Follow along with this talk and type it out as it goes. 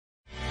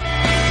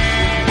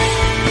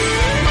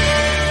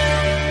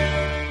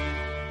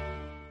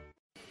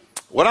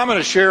What I'm going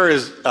to share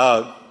is,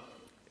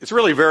 it's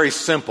really very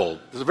simple.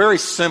 It's a very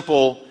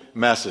simple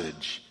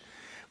message,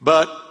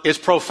 but it's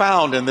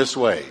profound in this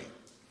way.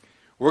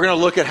 We're going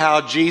to look at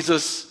how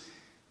Jesus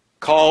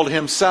called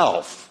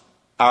himself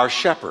our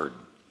shepherd.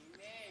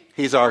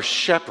 He's our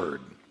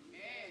shepherd.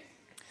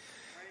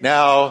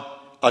 Now,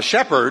 a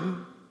shepherd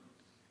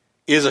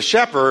is a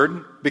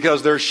shepherd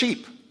because they're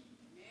sheep.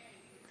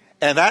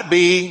 And that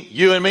be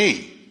you and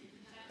me.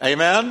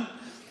 Amen?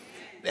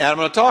 And I'm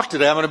going to talk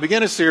today. I'm going to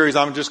begin a series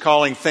I'm just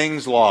calling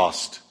Things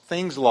Lost.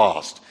 Things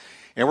Lost.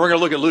 And we're going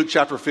to look at Luke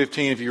chapter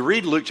 15. If you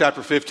read Luke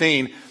chapter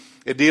 15,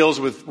 it deals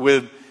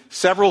with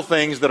several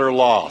things that are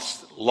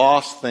lost.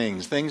 Lost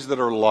things. Things that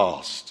are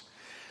lost.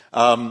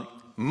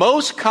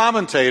 Most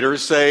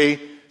commentators say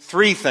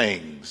 3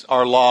 things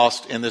are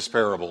lost in this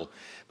parable.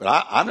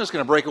 But I'm just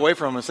going to break away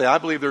from them and say I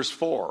believe there's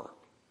 4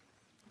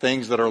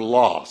 things that are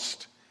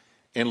lost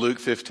in Luke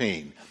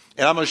 15.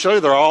 And I'm going to show you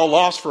they're all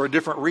lost for a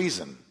different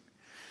reason.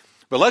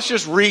 But let's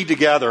just read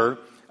together.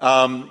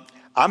 I'm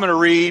going to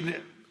read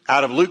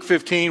out of Luke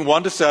 15,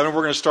 1 to 7.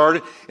 We're going to start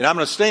it. And I'm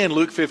going to stay in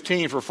Luke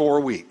 15 for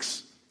 4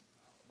 weeks.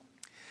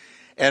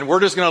 And we're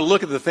just going to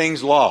look at the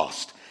things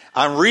lost.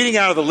 I'm reading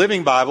out of the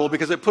Living Bible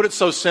because it put it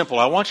so simple.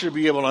 I want you to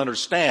be able to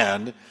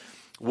understand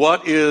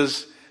what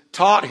is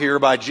taught here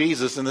by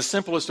Jesus in the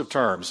simplest of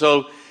terms.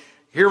 So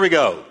here we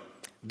go.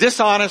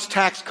 Dishonest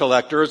tax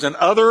collectors and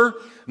other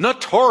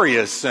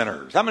notorious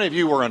sinners. How many of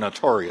you were a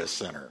notorious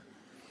sinner?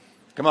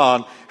 Come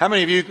on. How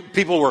many of you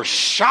people were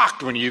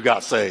shocked when you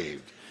got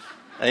saved?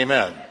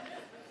 Amen.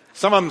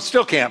 Some of them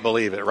still can't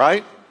believe it,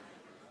 right?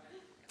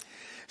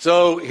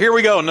 So here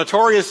we go.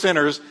 Notorious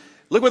sinners.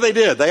 Look what they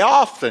did. They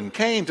often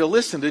came to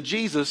listen to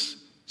Jesus'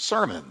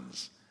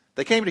 sermons.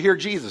 They came to hear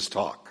Jesus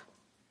talk.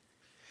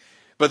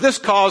 But this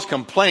caused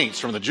complaints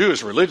from the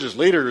Jewish religious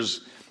leaders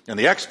and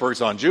the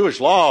experts on Jewish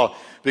law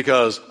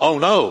because, oh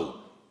no,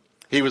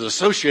 he was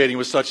associating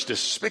with such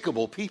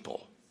despicable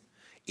people,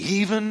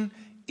 even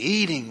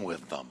eating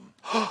with them.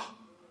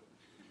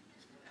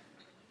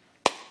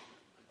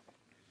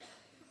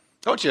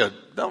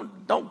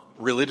 Don't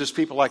religious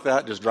people like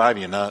that just drive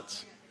you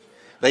nuts?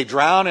 They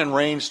drown in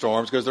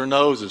rainstorms because their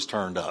nose is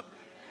turned up.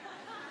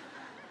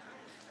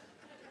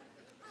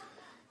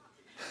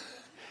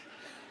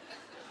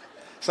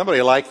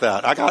 Somebody like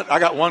that. I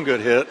got one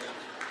good hit.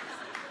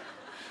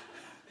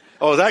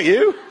 Oh, is that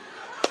you?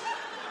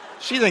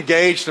 She's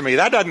engaged to me.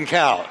 That doesn't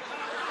count.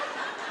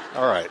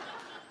 All right.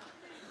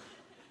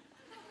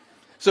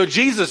 So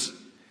Jesus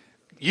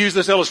used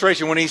this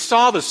illustration when he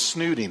saw the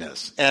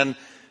snootiness and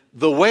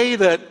the way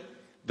that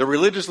the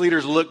religious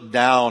leaders looked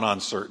down on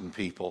certain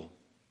people.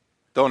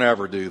 Don't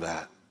ever do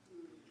that.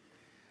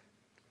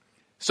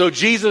 So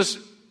Jesus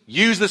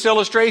used this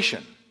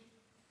illustration.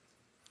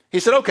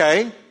 He said,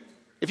 okay,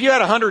 if you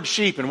had 100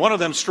 sheep and one of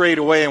them strayed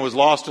away and was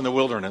lost in the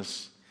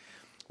wilderness,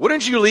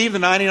 wouldn't you leave the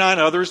 99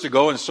 others to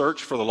go and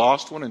search for the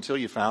lost one until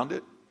you found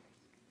it?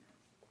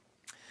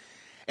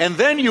 And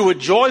then you would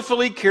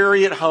joyfully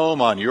carry it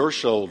home on your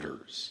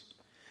shoulders.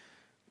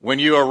 When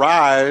you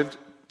arrived,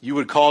 you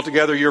would call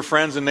together your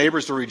friends and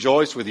neighbors to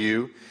rejoice with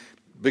you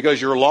because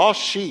your lost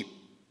sheep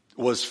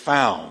was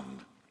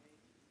found.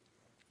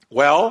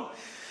 Well,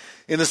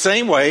 in the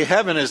same way,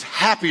 heaven is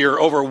happier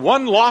over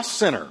one lost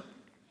sinner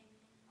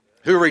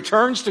who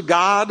returns to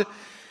God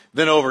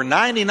than over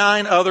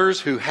 99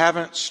 others who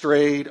haven't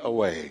strayed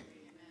away.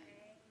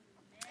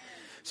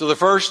 So the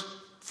first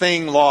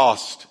thing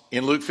lost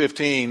in Luke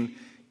 15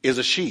 is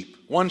a sheep.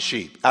 One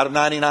sheep out of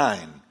 99.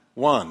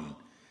 One.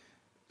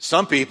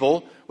 Some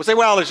people will say,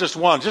 well, it's just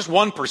one. Just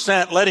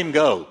 1%. Let him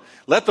go.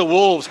 Let the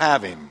wolves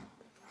have him.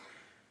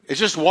 It's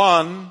just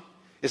one.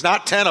 It's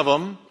not 10 of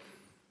them.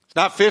 It's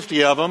not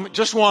 50 of them.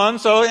 Just one.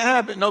 So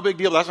no big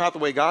deal. That's not the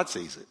way God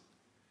sees it.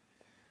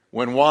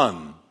 When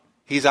one,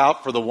 he's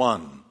out for the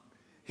one.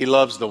 He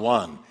loves the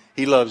one.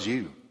 He loves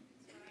you.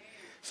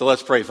 So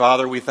let's pray.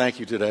 Father, we thank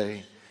you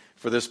today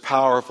for this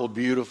powerful,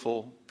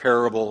 beautiful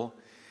parable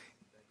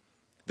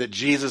that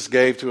Jesus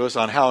gave to us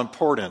on how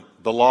important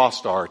the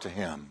lost are to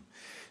him.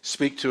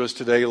 Speak to us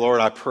today,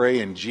 Lord, I pray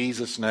in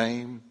Jesus'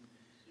 name.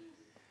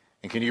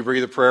 And can you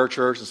breathe a prayer,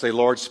 church, and say,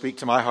 Lord, speak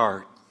to my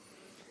heart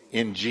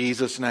in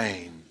Jesus'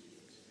 name.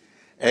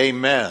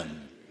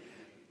 Amen.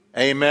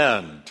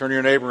 Amen. Turn to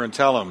your neighbor and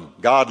tell him,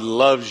 God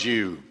loves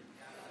you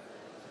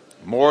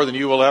more than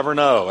you will ever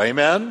know.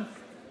 Amen.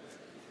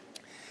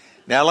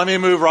 Now let me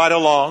move right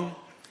along.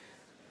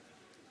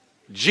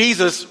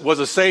 Jesus was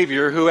a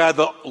Savior who had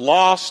the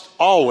lost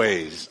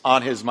always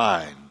on his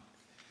mind.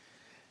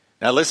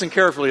 Now listen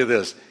carefully to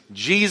this.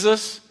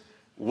 Jesus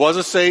was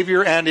a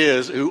Savior and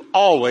is who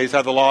always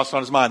had the lost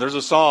on his mind. There's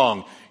a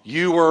song,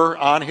 You Were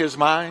on His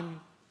Mind.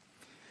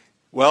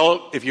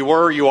 Well, if you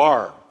were, you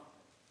are.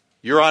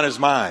 You're on his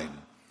mind.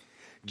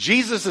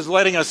 Jesus is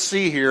letting us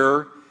see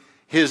here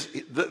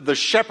the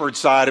shepherd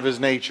side of his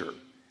nature.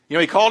 You know,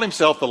 he called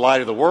himself the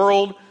light of the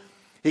world.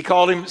 He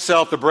called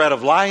himself the bread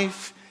of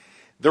life.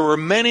 There were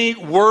many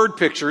word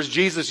pictures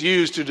Jesus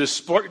used to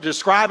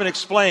describe and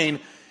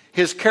explain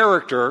his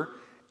character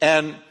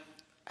and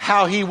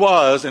how he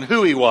was and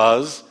who he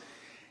was.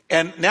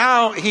 And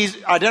now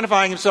he's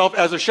identifying himself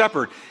as a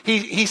shepherd.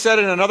 He said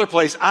in another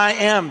place, I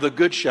am the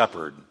good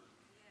shepherd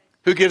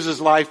who gives his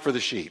life for the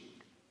sheep.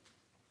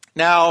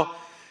 Now,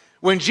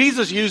 when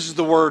Jesus uses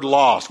the word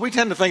lost, we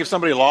tend to think of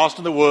somebody lost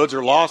in the woods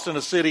or lost in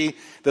a city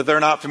that they're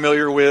not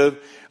familiar with.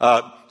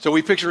 So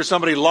we picture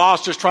somebody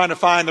lost just trying to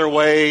find their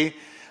way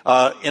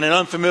in an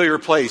unfamiliar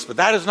place. But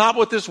that is not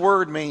what this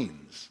word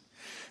means.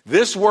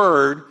 This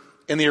word,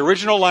 in the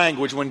original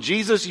language, when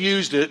Jesus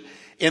used it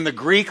in the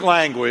Greek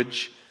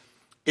language,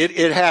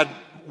 it had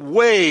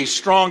way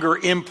stronger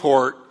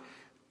import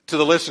to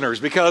the listeners,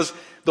 because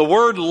the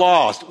word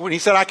lost, when he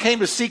said, I came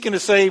to seek and to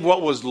save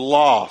what was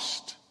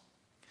lost.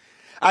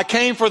 I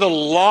came for the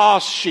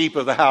lost sheep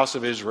of the house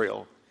of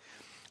Israel.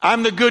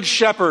 I'm the good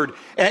shepherd,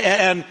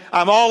 and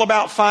I'm all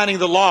about finding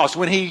the lost.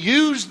 When he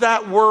used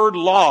that word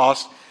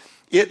lost,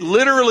 it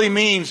literally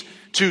means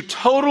to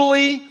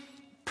totally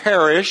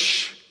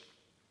perish,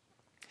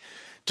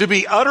 to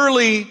be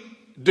utterly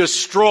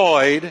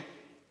destroyed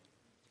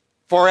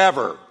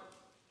forever.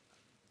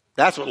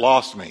 That's what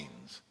lost means.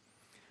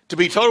 To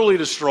be totally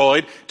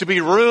destroyed, to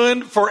be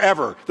ruined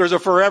forever. There's a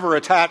forever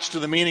attached to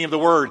the meaning of the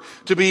word.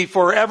 To be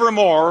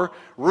forevermore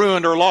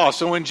ruined or lost.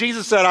 So when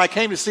Jesus said, I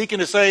came to seek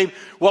and to save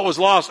what was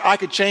lost, I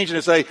could change it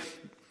and say,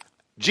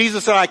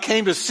 Jesus said, I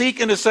came to seek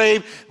and to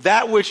save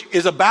that which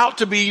is about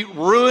to be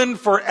ruined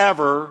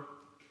forever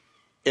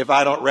if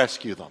I don't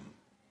rescue them.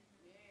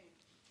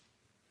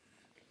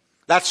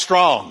 That's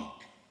strong.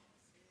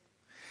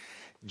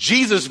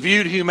 Jesus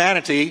viewed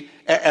humanity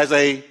as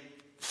a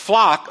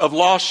flock of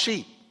lost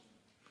sheep.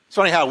 It's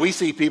funny how we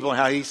see people and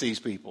how he sees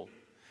people.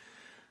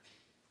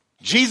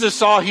 Jesus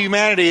saw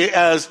humanity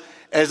as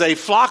a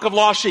flock of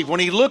lost sheep.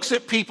 When he looks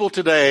at people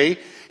today,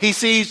 he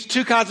sees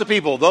two kinds of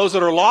people, those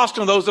that are lost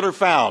and those that are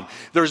found.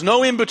 There's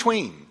no in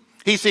between.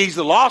 He sees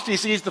the lost, he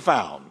sees the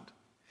found.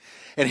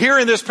 And here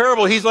in this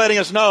parable, he's letting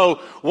us know,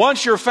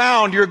 once you're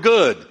found, you're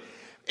good.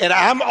 And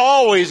I'm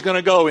always going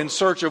to go in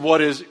search of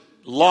what is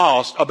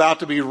lost, about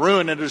to be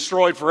ruined and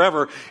destroyed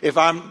forever if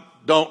I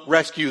don't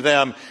rescue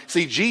them.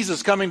 See,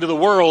 Jesus coming to the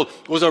world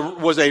was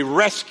a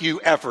rescue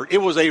effort. It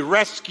was a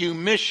rescue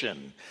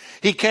mission.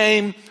 He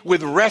came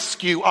with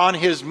rescue on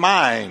his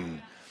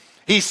mind.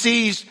 He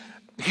sees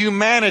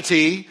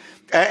humanity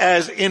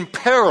as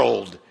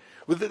imperiled,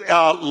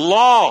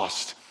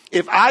 lost.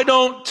 If I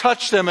don't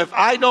touch them, if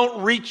I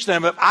don't reach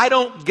them, if I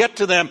don't get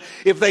to them,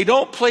 if they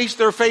don't place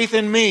their faith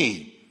in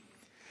me,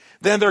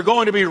 then they're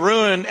going to be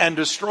ruined and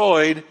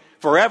destroyed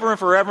forever and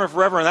forever and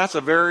forever. And that's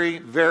a very,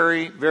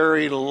 very,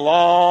 very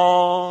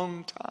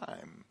long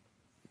time.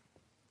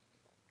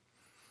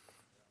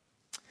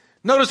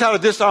 Notice how the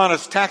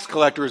dishonest tax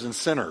collectors and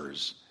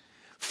sinners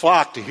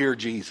flocked to hear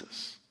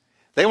Jesus.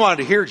 They wanted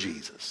to hear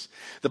Jesus.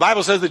 The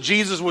Bible says that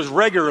Jesus was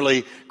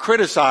regularly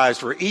criticized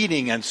for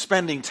eating and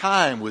spending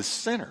time with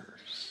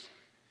sinners.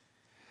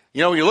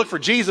 You know, when you look for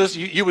Jesus,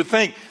 you would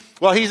think,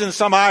 well, he's in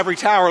some ivory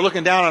tower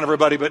looking down on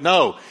everybody. But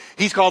no,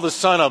 he's called the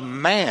Son of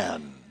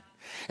Man.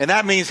 And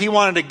that means he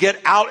wanted to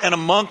get out and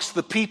amongst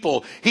the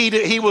people.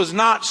 He was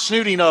not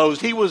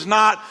snooty-nosed. He was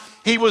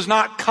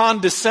not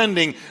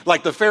condescending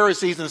like the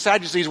Pharisees and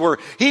Sadducees were.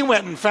 He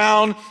went and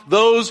found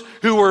those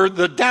who were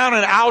the down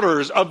and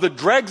outers of the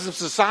dregs of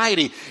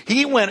society.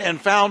 He went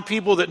and found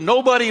people that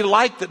nobody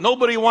liked, that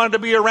nobody wanted to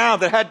be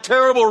around, that had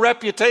terrible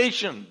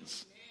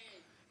reputations.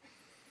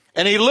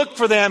 And he looked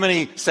for them and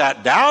he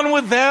sat down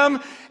with them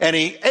and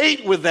he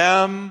ate with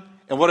them.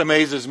 And what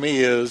amazes me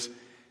is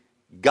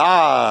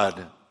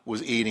God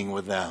was eating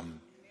with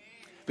them,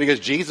 because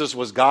Jesus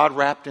was God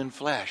wrapped in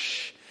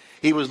flesh.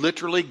 He was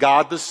literally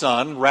God the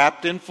Son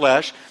wrapped in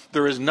flesh.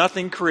 There is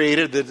nothing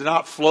created that did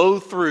not flow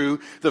through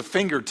the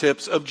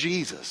fingertips of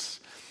Jesus.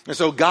 And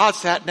so God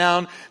sat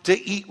down to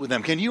eat with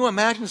them. Can you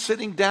imagine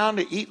sitting down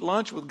to eat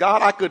lunch with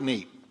God? I couldn't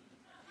eat.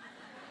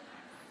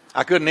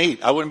 I couldn't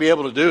eat. I wouldn't be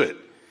able to do it.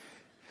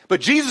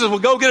 But Jesus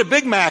would go get a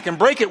Big Mac and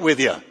break it with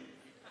you.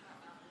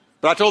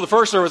 But I told the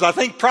first service, I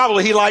think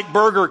probably he liked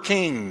Burger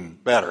King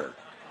better.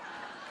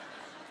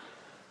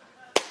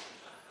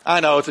 I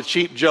know, it's a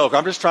cheap joke.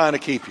 I'm just trying to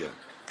keep you.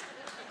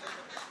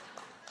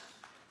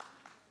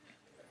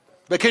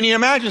 But can you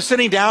imagine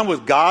sitting down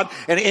with God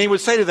and he would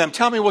say to them,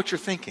 tell me what you're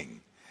thinking.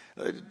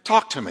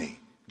 Talk to me.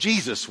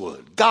 Jesus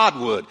would. God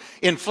would.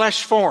 In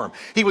flesh form.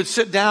 He would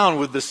sit down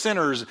with the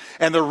sinners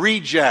and the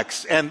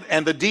rejects and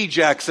the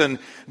dejects and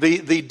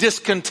the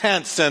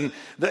discontents and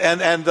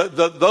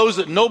those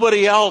that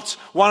nobody else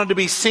wanted to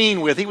be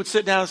seen with. He would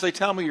sit down and say,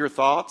 tell me your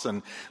thoughts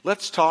and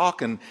let's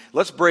talk and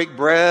let's break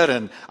bread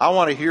and I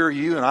want to hear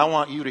you and I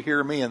want you to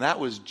hear me. And that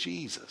was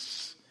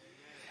Jesus.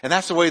 And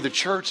that's the way the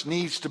church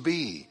needs to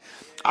be.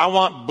 I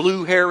want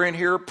blue hair in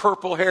here,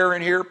 purple hair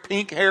in here,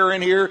 pink hair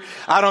in here.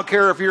 I don't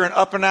care if you're an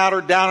up and outer,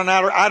 down and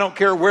outer. I don't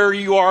care where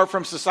you are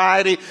from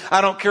society.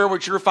 I don't care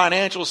what your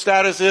financial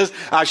status is.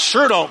 I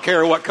sure don't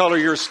care what color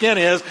your skin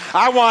is.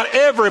 I want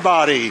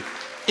everybody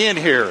in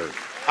here.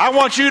 I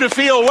want you to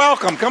feel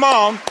welcome. Come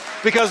on,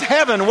 because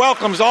heaven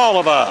welcomes all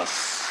of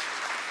us.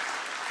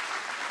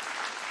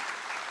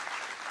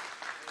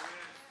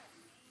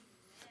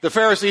 The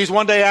Pharisees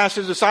one day asked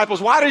his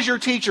disciples, why does your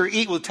teacher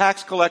eat with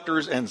tax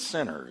collectors and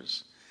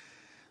sinners?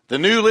 The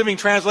New Living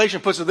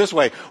Translation puts it this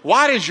way,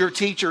 why does your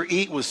teacher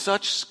eat with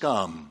such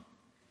scum?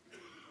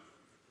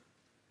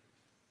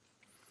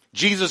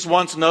 Jesus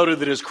once noted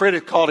that his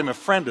critic called him a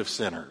friend of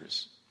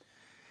sinners.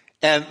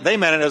 And they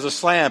meant it as a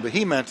slam, but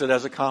he meant it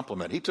as a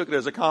compliment. He took it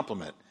as a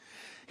compliment.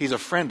 He's a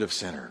friend of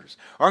sinners.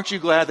 Aren't you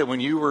glad that when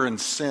you were in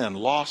sin,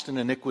 lost in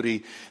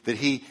iniquity, that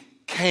he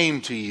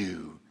came to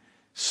you,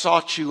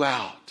 sought you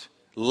out,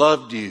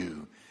 loved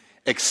you,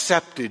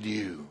 accepted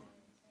you?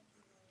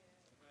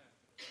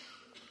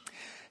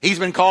 He's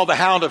been called the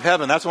Hound of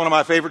Heaven. That's one of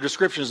my favorite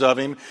descriptions of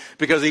him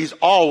because he's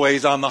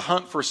always on the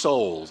hunt for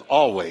souls.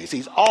 Always.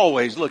 He's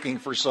always looking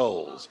for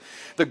souls.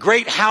 The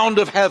great Hound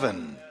of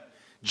Heaven,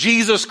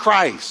 Jesus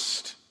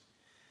Christ.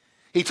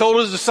 He told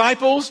his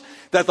disciples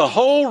that the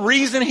whole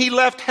reason he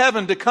left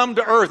heaven to come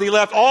to earth, he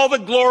left all the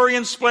glory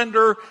and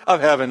splendor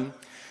of heaven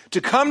to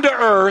come to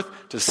earth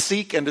to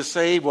seek and to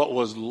save what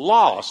was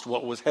lost,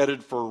 what was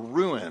headed for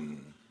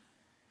ruin.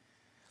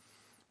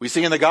 We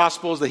see in the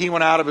Gospels that he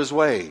went out of his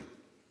way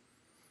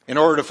in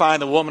order to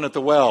find the woman at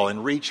the well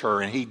and reach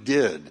her, and he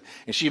did.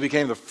 And she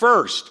became the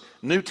first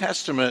New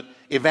Testament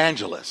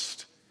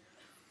evangelist.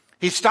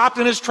 He stopped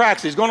in his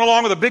tracks. He's going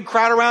along with a big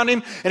crowd around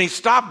him, and he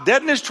stopped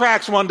dead in his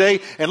tracks one day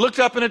and looked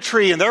up in a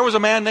tree, and there was a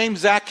man named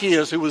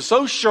Zacchaeus who was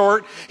so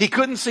short he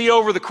couldn't see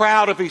over the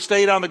crowd if he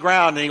stayed on the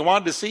ground, and he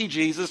wanted to see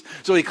Jesus,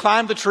 so he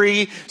climbed the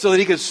tree so that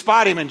he could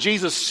spot him, and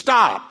Jesus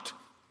stopped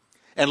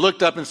and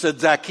looked up and said,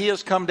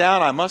 Zacchaeus, come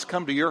down. I must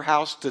come to your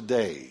house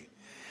today.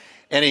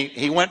 And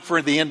he went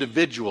for the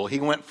individual.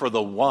 He went for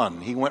the one.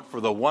 He went for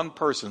the one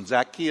person.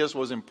 Zacchaeus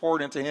was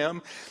important to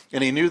him.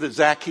 And he knew that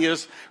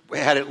Zacchaeus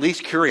had at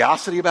least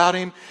curiosity about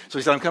him. So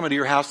he said, I'm coming to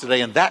your house today.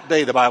 And that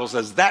day, the Bible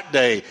says, that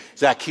day,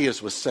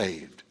 Zacchaeus was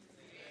saved.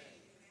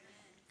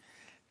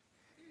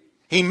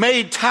 He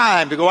made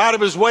time to go out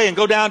of his way and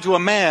go down to a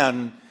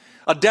man,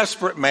 a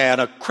desperate man,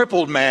 a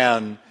crippled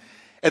man,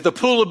 at the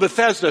pool of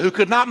Bethesda, who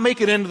could not make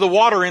it into the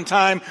water in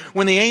time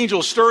when the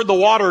angel stirred the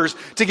waters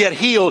to get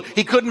healed.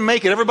 He couldn't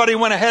make it. Everybody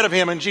went ahead of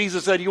him, and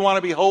Jesus said, you want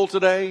to be whole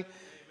today? Amen.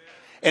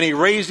 And he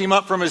raised him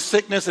up from his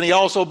sickness, and he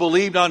also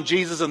believed on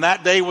Jesus, and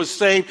that day was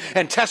saved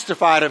and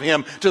testified of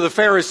him to the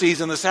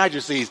Pharisees and the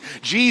Sadducees.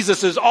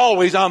 Jesus is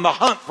always on the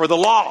hunt for the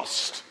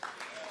lost.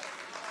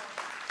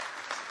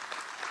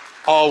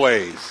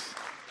 Always.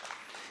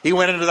 He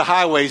went into the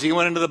highways, he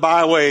went into the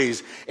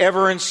byways,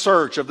 ever in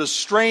search of the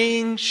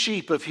straying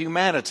sheep of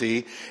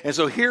humanity. And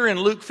so here in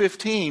Luke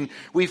 15,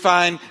 we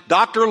find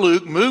Dr.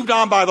 Luke, moved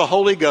on by the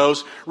Holy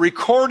Ghost,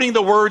 recording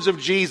the words of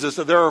Jesus,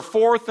 that there are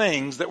 4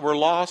 things that were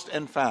lost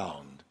and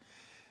found.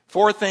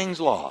 4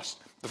 things lost.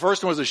 The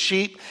first one was a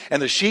sheep,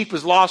 and the sheep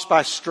was lost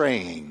by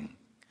straying.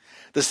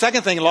 The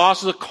second thing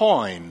lost is a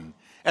coin,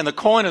 and the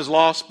coin is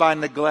lost by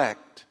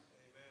neglect.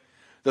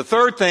 The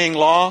third thing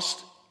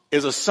lost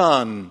is a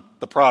son,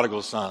 the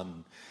prodigal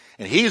son.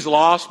 And he's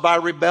lost by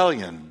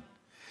rebellion.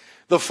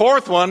 The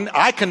fourth one,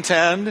 I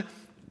contend,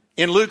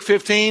 in Luke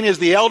 15 is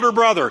the elder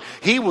brother.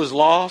 He was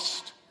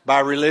lost by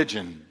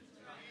religion.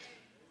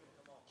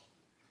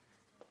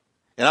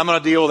 And I'm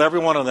going to deal with every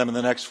one of them in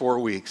the next 4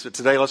 weeks. But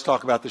today let's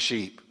talk about the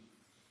sheep.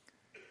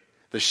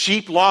 The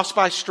sheep lost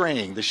by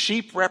straying. The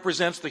sheep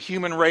represents the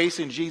human race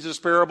in Jesus'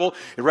 parable.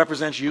 It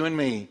represents you and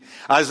me.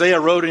 Isaiah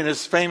wrote in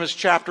his famous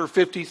chapter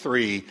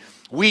 53,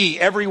 we,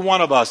 every one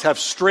of us, have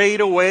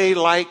strayed away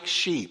like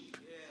sheep.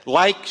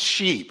 Like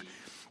sheep.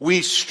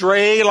 We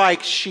stray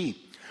like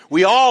sheep.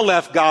 We all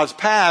left God's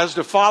paths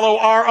to follow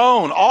our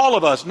own. All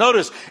of us.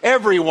 Notice,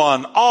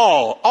 everyone,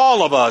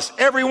 all of us,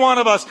 every one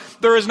of us.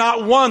 There is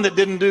not one that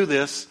didn't do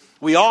this.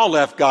 We all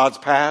left God's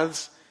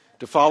paths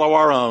to follow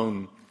our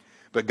own.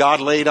 But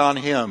God laid on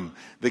him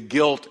the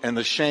guilt and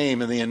the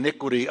shame and the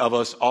iniquity of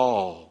us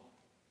all.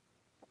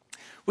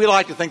 We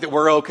like to think that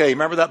we're okay.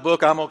 Remember that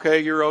book, I'm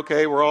okay, you're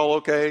okay, we're all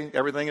okay,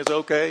 everything is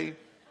okay?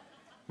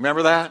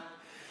 Remember that?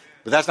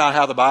 But that's not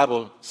how the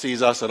Bible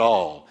sees us at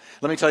all.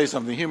 Let me tell you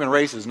something, the human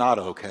race is not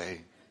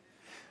okay.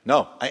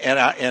 No,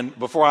 and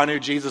before I knew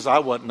Jesus, I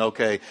wasn't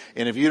okay.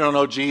 And if you don't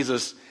know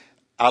Jesus,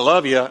 I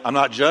love you, I'm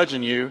not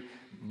judging you,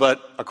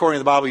 but according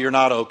to the Bible, you're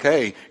not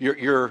okay.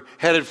 You're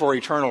headed for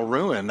eternal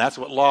ruin. That's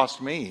what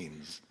lost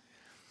means.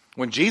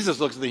 When Jesus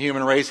looks at the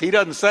human race, he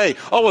doesn't say,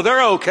 oh, well,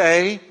 they're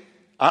okay.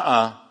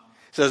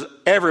 It says,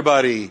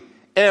 everybody,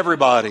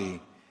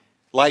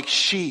 like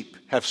sheep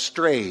have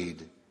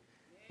strayed.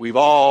 We've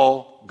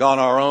all gone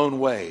our own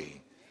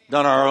way,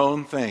 done our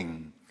own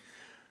thing.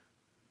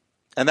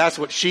 And that's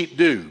what sheep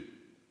do.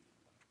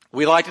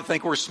 We like to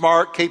think we're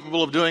smart,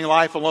 capable of doing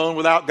life alone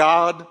without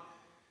God.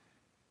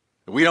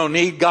 We don't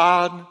need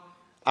God.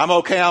 I'm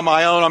okay on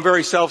my own. I'm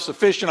very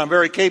self-sufficient. I'm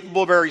very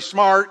capable, very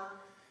smart.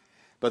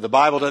 But the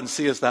Bible doesn't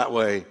see us that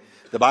way.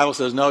 The Bible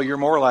says, no, you're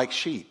more like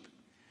sheep.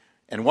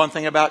 And one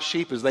thing about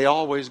sheep is they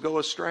always go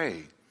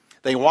astray.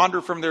 They wander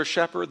from their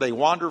shepherd. They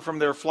wander from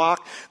their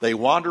flock. They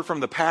wander from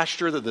the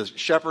pasture that the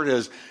shepherd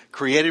has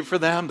created for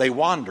them. They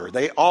wander.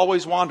 They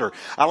always wander.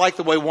 I like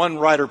the way one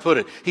writer put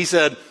it. He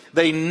said,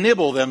 they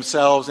nibble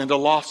themselves into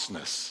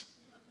lostness.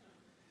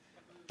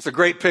 It's a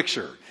great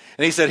picture.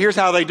 And he said, here's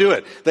how they do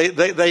it.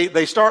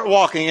 They start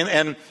walking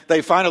and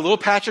they find a little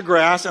patch of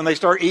grass and they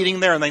start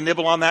eating there and they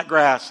nibble on that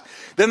grass.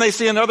 Then they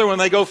see another one,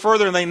 they go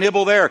further and they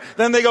nibble there.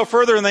 Then they go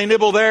further and they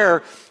nibble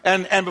there.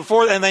 And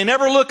they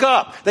never look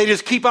up. They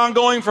just keep on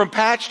going from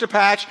patch to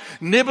patch,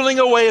 nibbling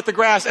away at the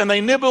grass, and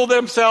they nibble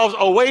themselves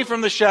away from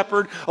the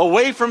shepherd,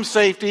 away from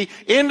safety,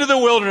 into the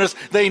wilderness.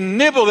 They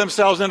nibble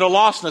themselves into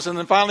lostness. And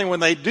then finally, when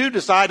they do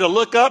decide to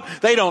look up,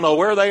 they don't know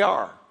where they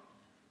are.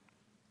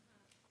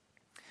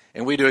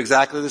 And we do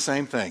exactly the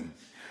same thing.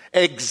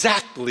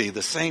 Exactly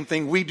the same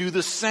thing. We do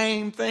the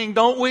same thing,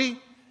 don't we?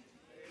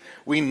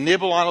 We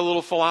nibble on a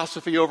little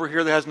philosophy over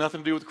here that has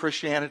nothing to do with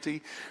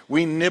Christianity.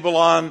 We nibble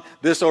on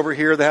this over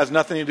here that has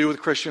nothing to do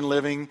with Christian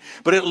living.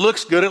 But it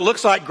looks good. It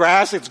looks like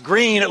grass. It's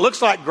green. It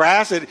looks like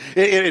grass.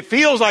 It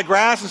feels like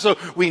grass. And so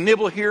we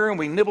nibble here and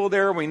we nibble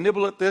there and we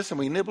nibble at this and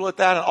we nibble at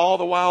that. And all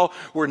the while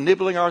we're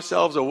nibbling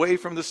ourselves away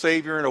from the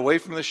Savior and away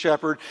from the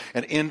shepherd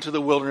and into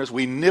the wilderness.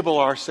 We nibble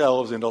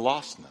ourselves into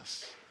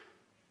lostness.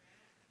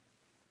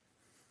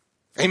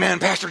 Amen,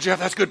 Pastor Jeff,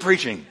 that's good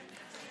preaching.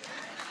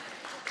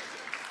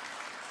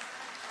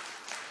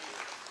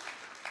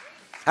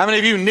 How many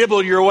of you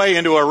nibbled your way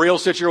into a real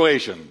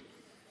situation?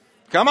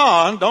 Come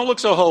on, don't look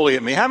so holy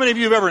at me. How many of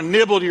you have ever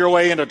nibbled your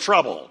way into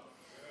trouble?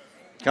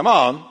 Come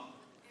on.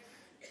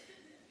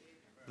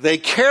 They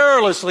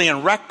carelessly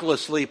and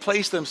recklessly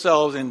place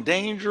themselves in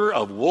danger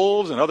of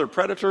wolves and other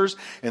predators,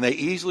 and they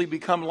easily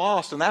become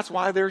lost, and that's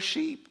why they're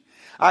sheep.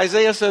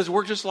 Isaiah says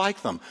we're just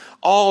like them.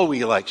 All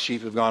we like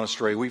sheep have gone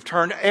astray. We've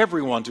turned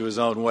everyone to his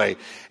own way.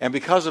 And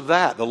because of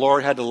that, the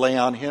Lord had to lay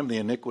on him the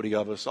iniquity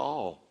of us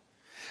all.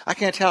 I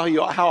can't tell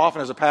you how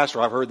often as a pastor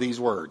I've heard these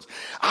words.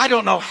 I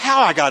don't know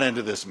how I got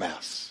into this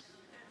mess.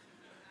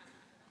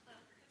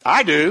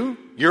 I do.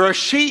 You're a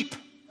sheep.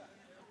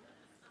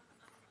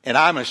 And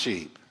I'm a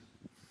sheep.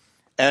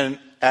 And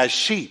as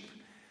sheep,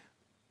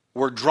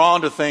 we're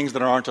drawn to things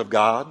that aren't of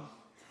God.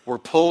 We're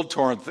pulled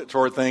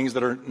toward things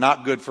that are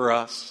not good for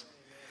us.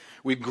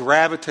 We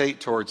gravitate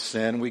towards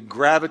sin. We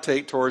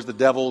gravitate towards the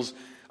devil's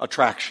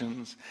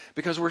attractions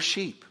because we're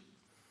sheep.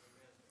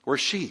 We're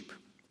sheep.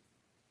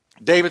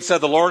 David said,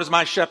 the Lord is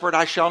my shepherd,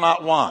 I shall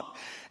not want.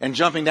 And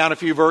jumping down a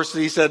few verses,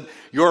 he said,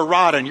 your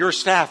rod and your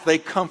staff, they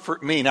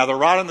comfort me. Now, the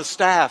rod and the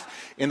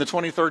staff in the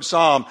 23rd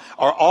Psalm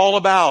are all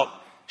about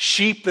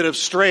sheep that have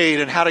strayed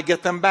and how to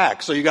get them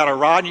back. So you got a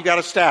rod and you got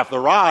a staff. The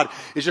rod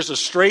is just a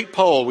straight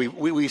pole.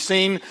 We've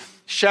seen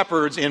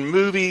shepherds in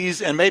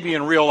movies and maybe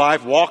in real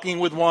life walking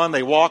with one.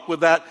 They walk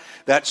with that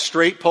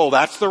straight pole.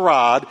 That's the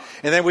rod.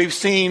 And then we've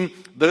seen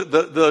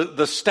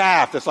the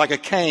staff that's like a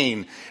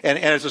cane and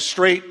it's a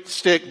straight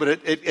stick,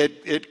 but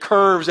it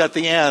curves at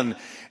the end.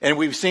 And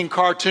we've seen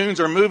cartoons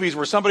or movies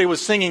where somebody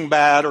was singing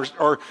bad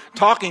or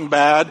talking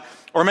bad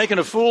or making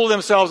a fool of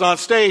themselves on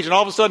stage, and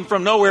all of a sudden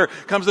from nowhere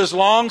comes this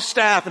long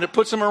staff and it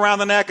puts them around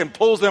the neck and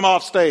pulls them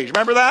off stage.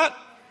 Remember that?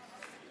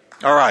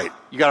 All right.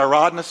 You got a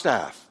rod and a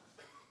staff.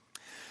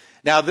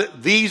 Now,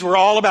 these were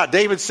all about,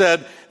 David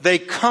said, they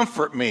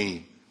comfort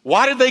me.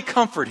 Why did they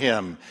comfort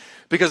him?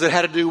 Because it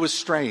had to do with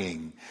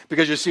straying.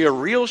 Because you see, a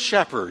real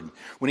shepherd,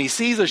 when he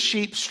sees a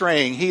sheep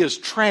straying, he is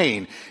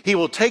trained. He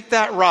will take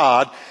that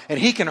rod and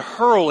he can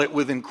hurl it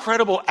with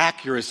incredible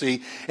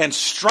accuracy and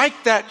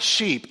strike that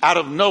sheep out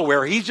of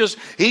nowhere. He's just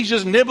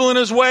nibbling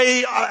his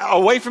way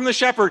away from the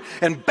shepherd,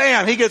 and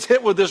bam, he gets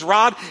hit with this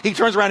rod. He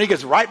turns around, he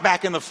gets right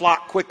back in the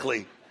flock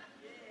quickly.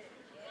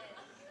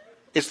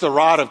 It's the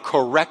rod of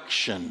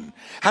correction.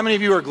 How many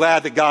of you are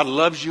glad that God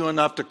loves you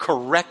enough to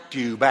correct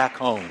you back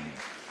home?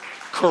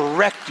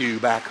 Correct you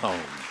back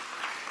home.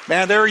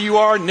 Man, there you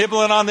are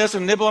nibbling on this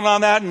and nibbling on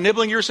that and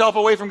nibbling yourself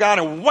away from God,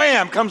 and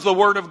wham comes the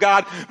Word of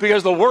God,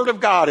 because the Word of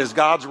God is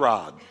God's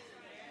rod.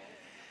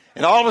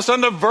 And all of a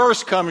sudden a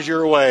verse comes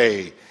your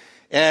way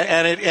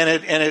and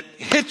it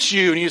hits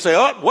you and you say,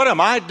 oh, what am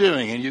I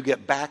doing? And you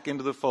get back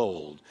into the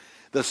fold.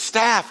 The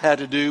staff had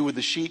to do with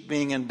the sheep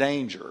being in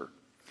danger.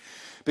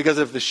 Because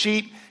if the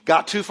sheep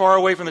got too far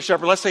away from the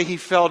shepherd, let's say he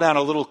fell down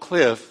a little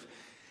cliff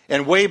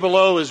and way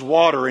below is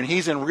water and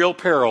he's in real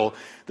peril,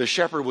 the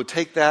shepherd would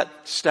take that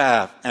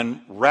staff and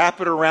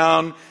wrap it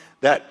around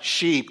that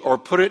sheep or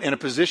put it in a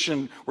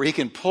position where he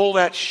can pull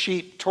that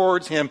sheep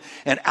towards him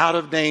and out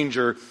of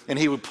danger, and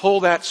he would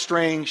pull that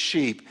straying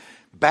sheep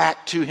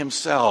back to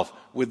himself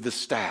with the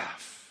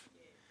staff.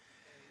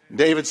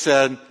 David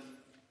said,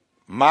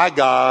 my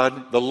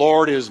God, the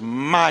Lord is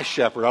my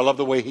shepherd. I love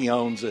the way he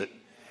owns it.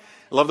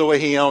 I love the way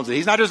he owns it.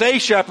 He's not just a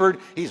shepherd,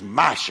 he's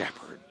my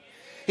shepherd.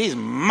 He's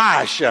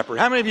my shepherd.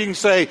 How many of you can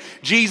say,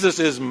 Jesus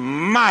is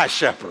my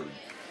shepherd?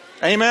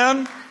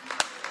 Amen?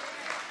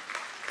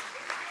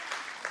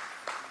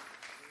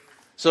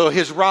 So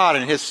his rod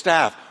and his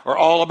staff are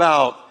all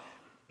about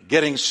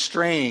getting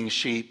straying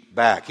sheep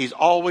back. He's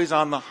always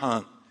on the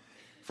hunt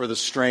for the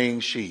straying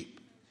sheep.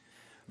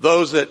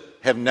 Those that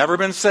have never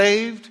been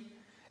saved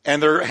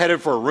and they're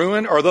headed for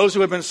ruin, or those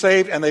who have been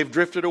saved and they've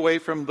drifted away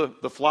from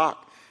the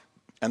flock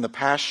and the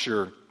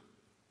pasture,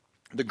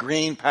 the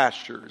green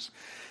pastures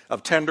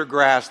of tender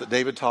grass that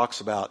David talks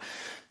about.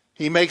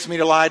 He makes me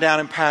to lie down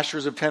in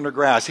pastures of tender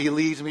grass. He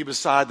leads me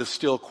beside the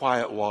still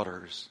quiet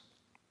waters.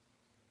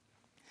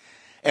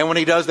 And when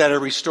he does that, it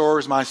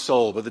restores my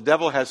soul. But the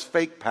devil has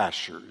fake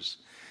pastures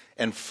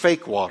and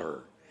fake water.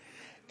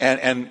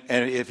 And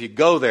if you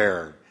go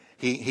there,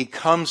 he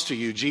comes to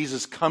you.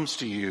 Jesus comes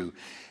to you.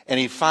 And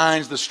he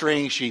finds the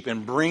straying sheep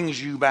and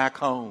brings you back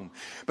home.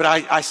 But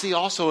I see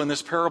also in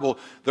this parable,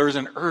 there's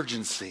an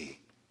urgency.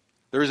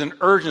 There is an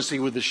urgency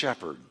with the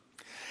shepherd.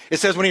 It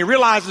says when he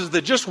realizes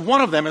that just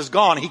one of them is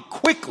gone, he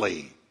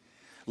quickly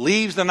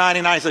leaves the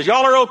 99. He says,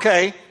 y'all are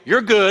okay.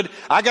 You're good.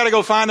 I got to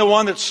go find the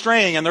one that's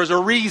straying. And there's a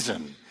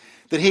reason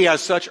that he has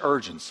such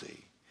urgency.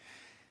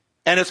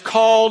 And it's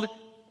called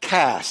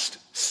cast,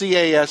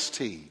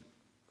 C-A-S-T.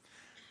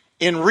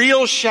 In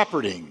real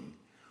shepherding,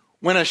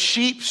 when a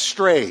sheep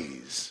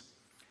strays,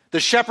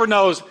 the shepherd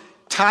knows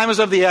time is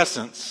of the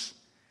essence.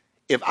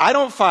 If I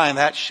don't find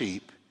that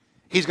sheep,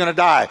 he's going to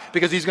die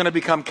because he's going to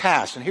become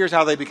cast. And here's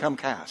how they become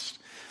cast.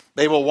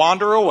 They will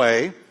wander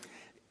away,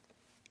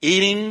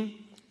 eating,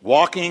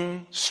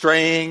 walking,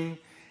 straying,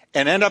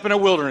 and end up in a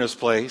wilderness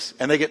place,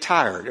 and they get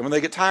tired. And when they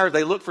get tired,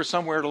 they look for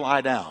somewhere to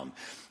lie down.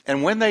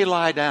 And when they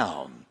lie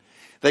down,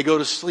 they go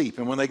to sleep.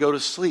 And when they go to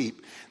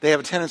sleep, they have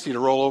a tendency to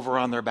roll over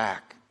on their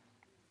back.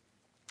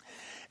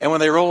 And when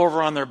they roll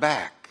over on their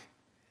back,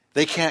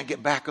 they can't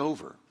get back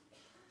over.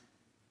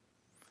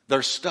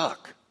 They're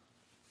stuck.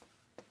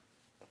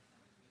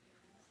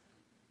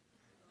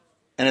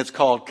 And it's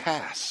called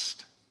cast.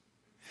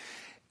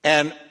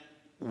 And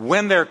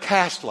when they're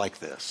cast like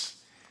this,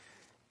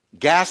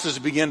 gases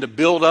begin to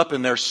build up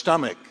in their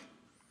stomach.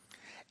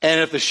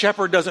 And if the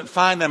shepherd doesn't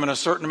find them in a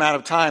certain amount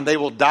of time, they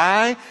will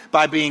die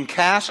by being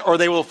cast, or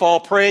they will fall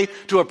prey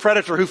to a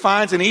predator who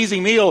finds an easy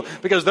meal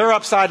because they're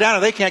upside down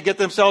and they can't get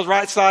themselves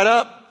right side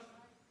up.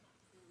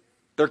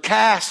 They're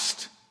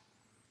cast.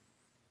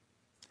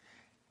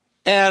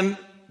 And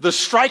the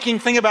striking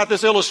thing about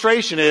this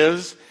illustration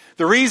is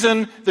the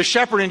reason the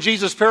shepherd in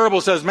Jesus'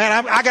 parable says,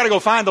 man, I got to go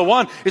find the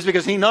one, is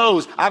because he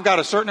knows I've got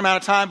a certain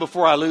amount of time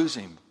before I lose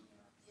him.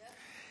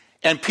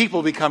 And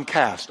people become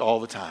cast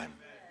all the time.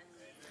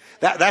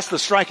 That's the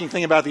striking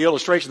thing about the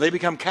illustration. They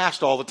become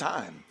cast all the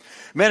time.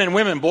 Men and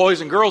women,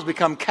 boys and girls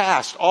become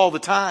cast all the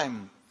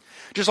time.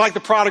 Just like the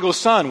prodigal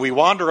son, we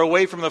wander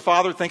away from the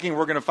father thinking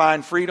we're going to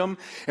find freedom,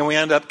 and we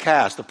end up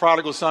cast. The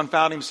prodigal son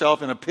found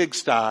himself in a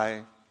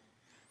pigsty,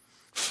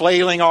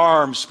 flailing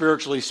arms,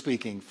 spiritually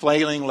speaking,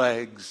 flailing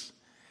legs,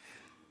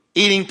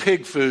 eating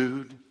pig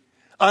food,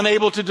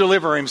 unable to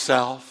deliver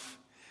himself.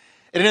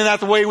 And isn't that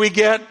the way we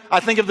get? I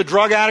think of the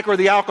drug addict or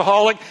the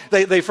alcoholic.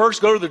 They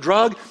first go to the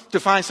drug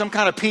to find some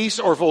kind of peace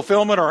or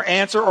fulfillment or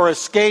answer or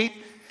escape.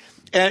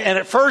 And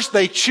at first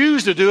they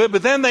choose to do it,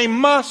 but then they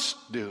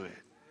must do it.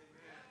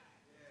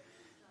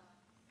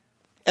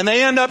 And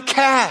they end up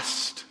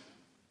cast.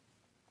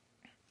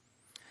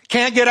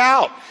 Can't get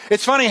out.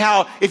 It's funny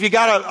how if you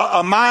got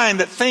a mind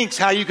that thinks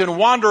how you can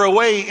wander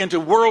away into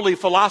worldly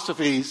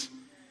philosophies,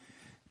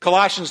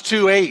 Colossians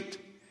 2:8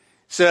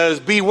 says,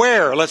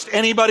 beware lest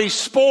anybody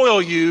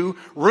spoil you,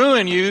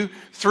 ruin you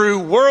through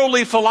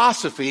worldly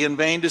philosophy and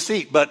vain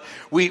deceit. But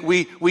we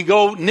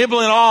go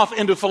nibbling off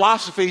into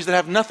philosophies that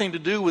have nothing to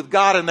do with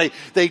God, and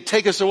they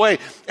take us away.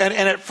 And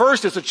at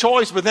first it's a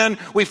choice, but then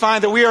we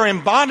find that we are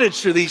in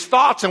bondage to these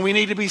thoughts and we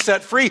need to be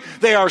set free.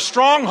 They are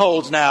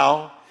strongholds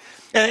now.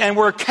 And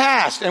we're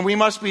cast, and we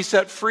must be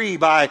set free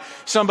by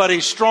somebody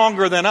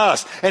stronger than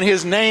us. And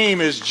his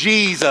name is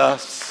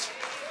Jesus.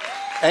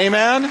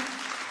 Amen?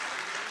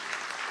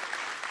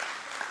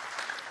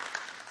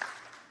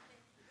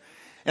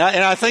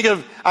 And I think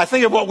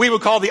of what we would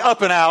call the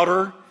up and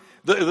outer,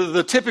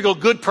 the typical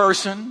good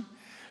person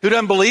who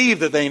doesn't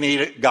believe that they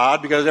need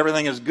God because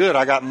everything is good.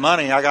 I got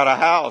money, I got a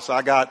house,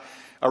 I got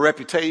a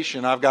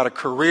reputation, I've got a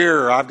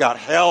career, I've got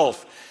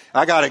health,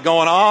 I got it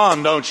going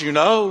on, don't you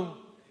know?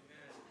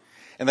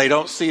 And they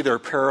don't see their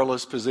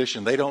perilous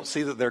position. They don't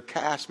see that they're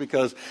cast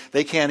because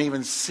they can't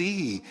even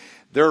see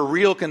their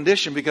real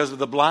condition because of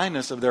the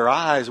blindness of their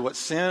eyes, what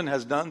sin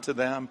has done to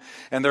them,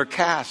 and they're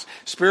cast.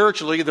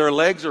 Spiritually, their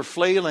legs are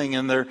flailing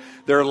and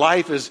their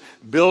life is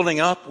building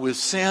up with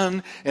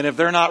sin, and if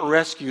they're not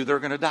rescued, they're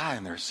going to die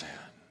in their sin.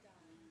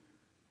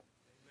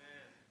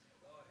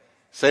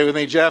 Say with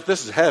me, Jeff,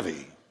 this is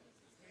heavy.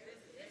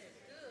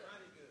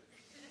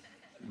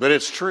 But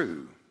it's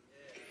true.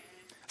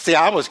 See,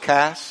 I was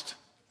cast.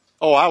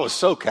 Oh, I was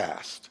so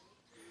cast.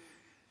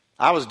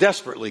 I was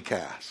desperately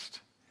cast.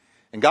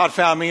 And God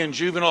found me in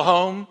juvenile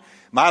home.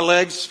 My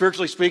legs,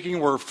 spiritually speaking,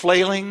 were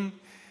flailing.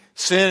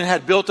 Sin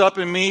had built up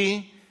in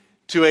me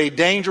to a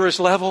dangerous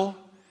level.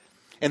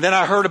 And then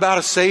I heard about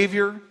a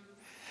Savior.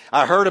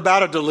 I heard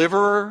about a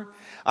deliverer.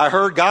 I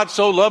heard God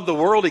so loved the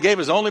world, He gave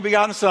His only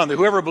begotten Son, that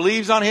whoever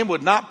believes on Him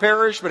would not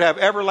perish but have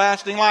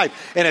everlasting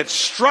life. And it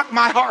struck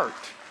my heart.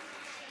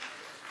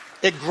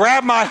 It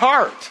grabbed my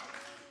heart.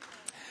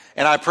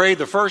 And I prayed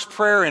the first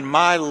prayer in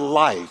my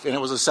life, and it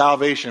was a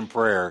salvation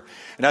prayer.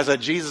 And I said,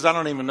 Jesus, I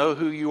don't even know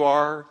who you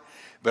are,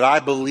 But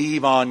I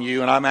believe on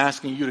you, and I'm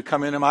asking you to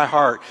come into my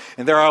heart.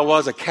 And there I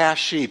was, a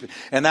cast sheep,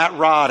 and that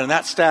rod and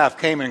that staff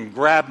came and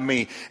grabbed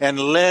me and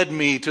led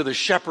me to the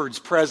shepherd's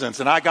presence.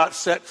 And I got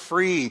set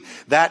free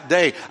that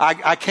day.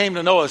 I came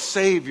to know a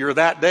Savior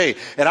that day.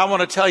 And I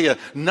want to tell you,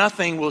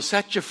 nothing will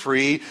set you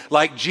free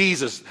like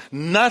Jesus.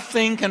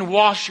 Nothing can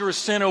wash your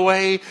sin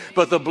away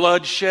but the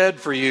blood shed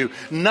for you.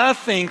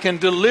 Nothing can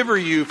deliver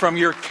you from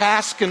your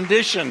cast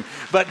condition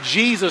but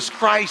Jesus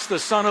Christ, the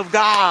Son of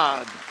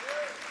God.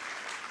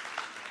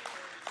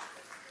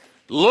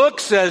 Look,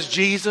 says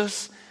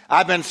Jesus,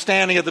 I've been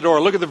standing at the door.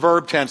 Look at the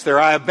verb tense there.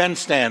 I have been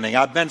standing.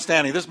 I've been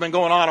standing. This has been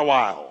going on a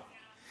while.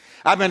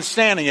 I've been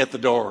standing at the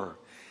door,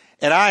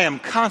 and I am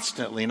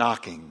constantly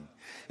knocking.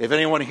 If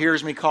anyone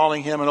hears me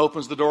calling him and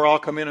opens the door, I'll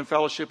come in and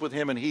fellowship with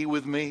him and he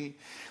with me.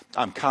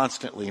 I'm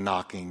constantly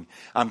knocking.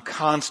 I'm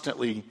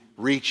constantly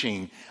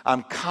reaching.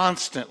 I'm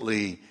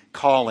constantly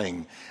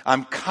calling.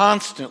 I'm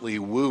constantly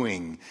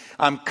wooing.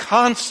 I'm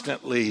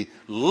constantly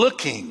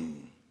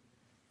looking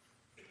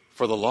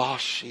for the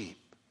lost sheep.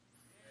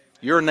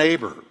 Your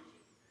neighbor,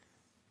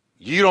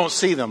 you don't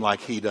see them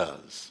like he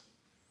does.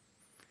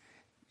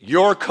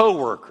 Your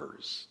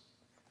coworkers,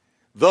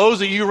 those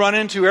that you run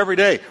into every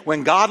day,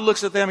 when God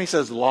looks at them, he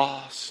says,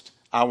 lost,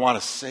 I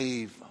want to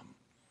save them.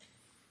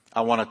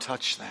 I want to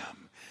touch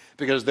them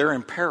because they're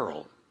in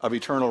peril of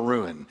eternal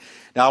ruin.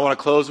 Now, I want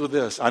to close with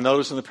this. I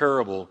noticed in the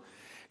parable,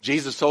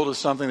 Jesus told us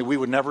something that we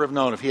would never have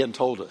known if he hadn't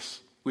told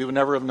us. We would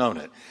never have known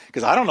it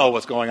because I don't know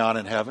what's going on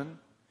in heaven.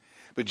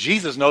 But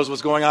Jesus knows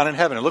what's going on in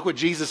heaven. And look what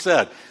Jesus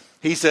said.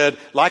 He said,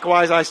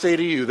 likewise I say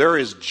to you, there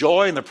is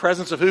joy in the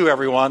presence of who,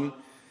 everyone?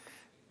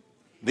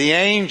 The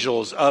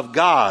angels of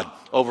God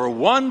over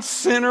one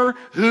sinner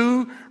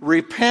who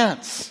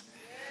repents.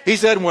 He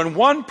said, when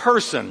one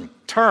person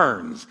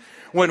turns,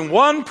 when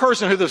one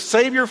person who the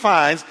Savior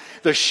finds,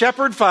 the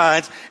shepherd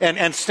finds,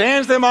 and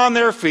stands them on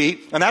their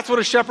feet, and that's what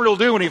a shepherd will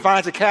do when he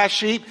finds a cast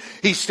sheep.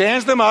 He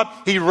stands them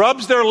up, he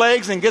rubs their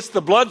legs and gets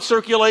the blood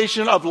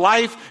circulation of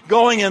life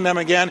going in them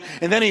again,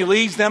 and then he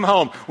leads them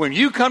home. When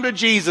you come to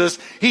Jesus,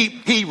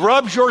 he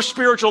rubs your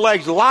spiritual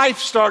legs. Life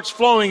starts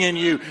flowing in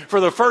you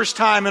for the first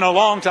time in a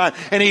long time,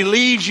 and he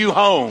leads you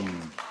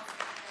home.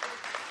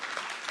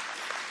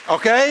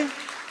 Okay?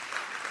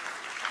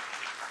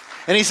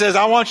 And he says,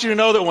 I want you to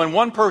know that when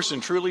one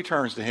person truly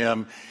turns to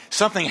him,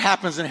 something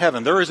happens in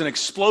heaven. There is an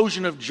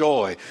explosion of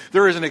joy.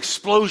 There is an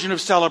explosion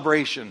of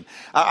celebration.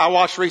 I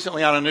watched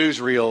recently on a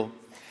newsreel,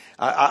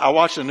 I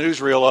watched a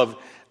newsreel of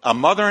a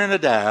mother and a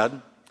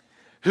dad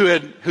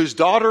whose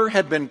daughter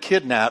had been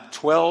kidnapped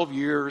 12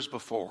 years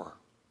before.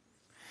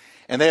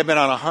 And they had been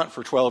on a hunt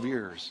for 12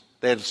 years.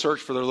 They had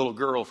searched for their little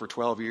girl for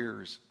 12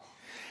 years.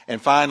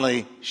 And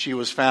finally, she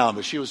was found,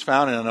 but she was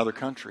found in another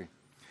country.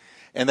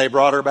 And they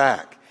brought her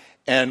back.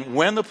 And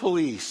when the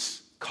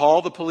police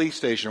called the police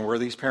station where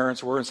these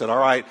parents were and said, all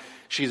right,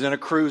 she's in a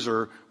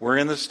cruiser, we're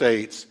in the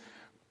States,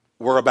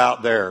 we're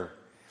about there,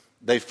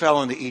 they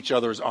fell into each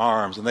other's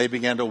arms and they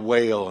began to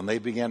wail and they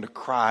began to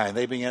cry and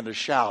they began to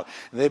shout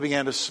and they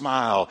began to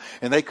smile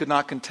and they could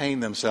not contain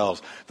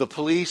themselves. The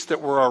police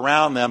that were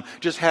around them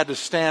just had to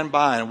stand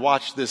by and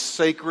watch this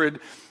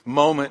sacred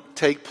moment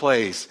take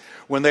place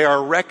when they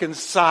are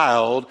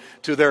reconciled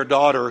to their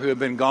daughter who had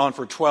been gone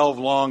for 12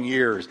 long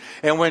years.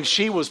 And when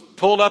she was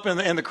pulled up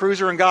in the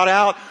cruiser and got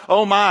out,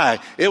 oh my,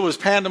 it was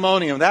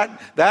pandemonium.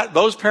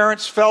 Those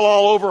parents fell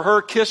all over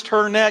her, kissed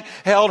her neck,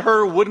 held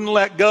her, wouldn't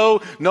let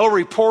go. No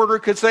reporter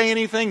could say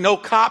anything. No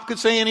cop could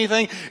say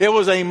anything. It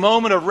was a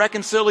moment of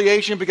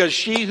reconciliation because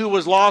she who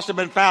was lost had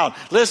been found.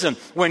 Listen,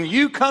 when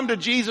you come to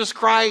Jesus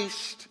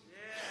Christ,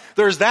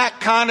 there's that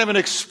kind of an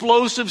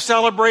explosive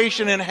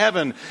celebration in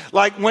heaven.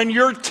 Like when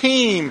your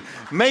team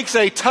makes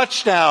a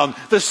touchdown,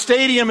 the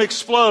stadium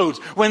explodes.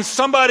 When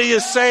somebody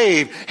is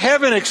saved,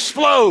 heaven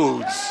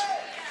explodes.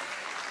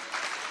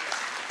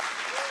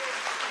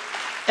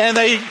 And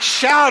they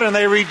shout and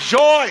they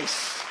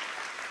rejoice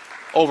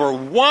over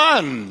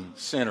one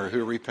sinner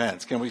who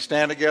repents. Can we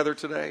stand together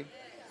today?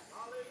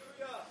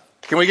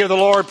 Can we give the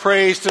Lord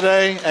praise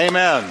today?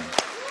 Amen.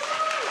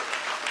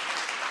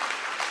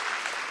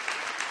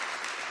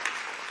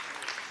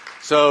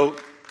 So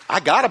I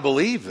got to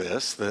believe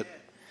this, that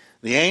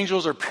the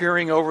angels are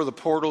peering over the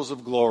portals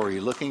of glory,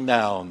 looking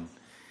down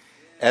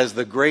as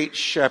the great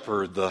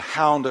shepherd, the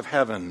hound of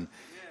heaven,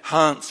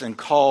 hunts and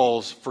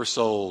calls for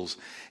souls.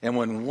 And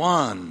when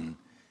one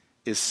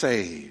is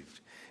saved,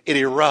 it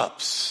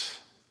erupts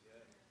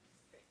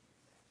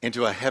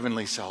into a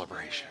heavenly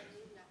celebration.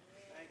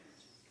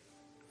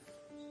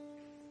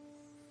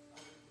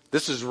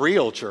 This is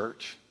real,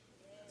 church.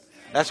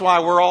 That's why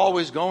we're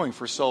always going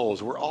for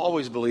souls. We're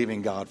always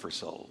believing God for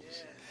souls.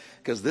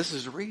 Because this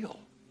is real.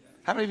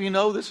 How many of you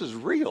know this is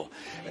real?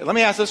 Let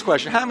me ask this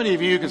question. How many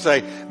of you can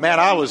say,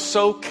 man, I was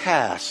so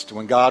cast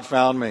when God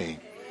found me.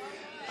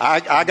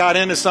 I got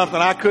into something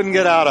I couldn't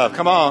get out of.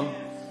 Come on.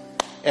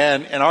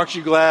 And aren't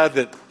you glad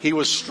that he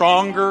was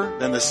stronger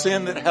than the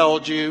sin that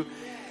held you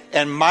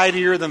and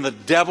mightier than the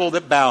devil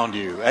that bound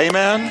you?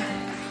 Amen?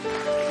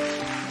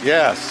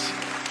 Yes.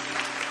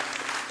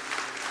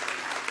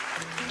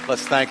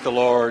 Let's thank the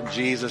Lord.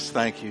 Jesus,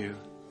 thank you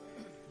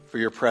for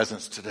your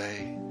presence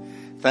today.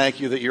 Thank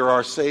you that you're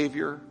our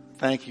Savior.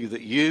 Thank you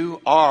that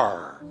you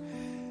are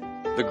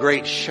the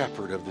great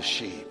shepherd of the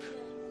sheep.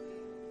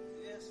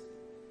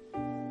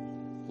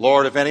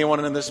 Lord, if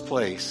anyone in this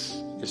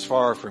place is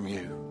far from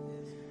you,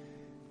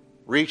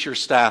 reach your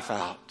staff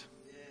out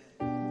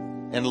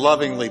and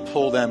lovingly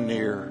pull them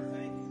near.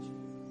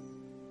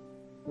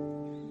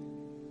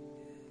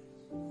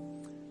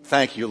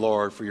 Thank you,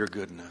 Lord, for your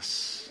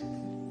goodness.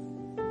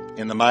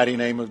 In the mighty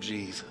name of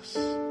Jesus.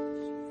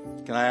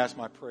 Can I ask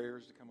my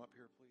prayers to come?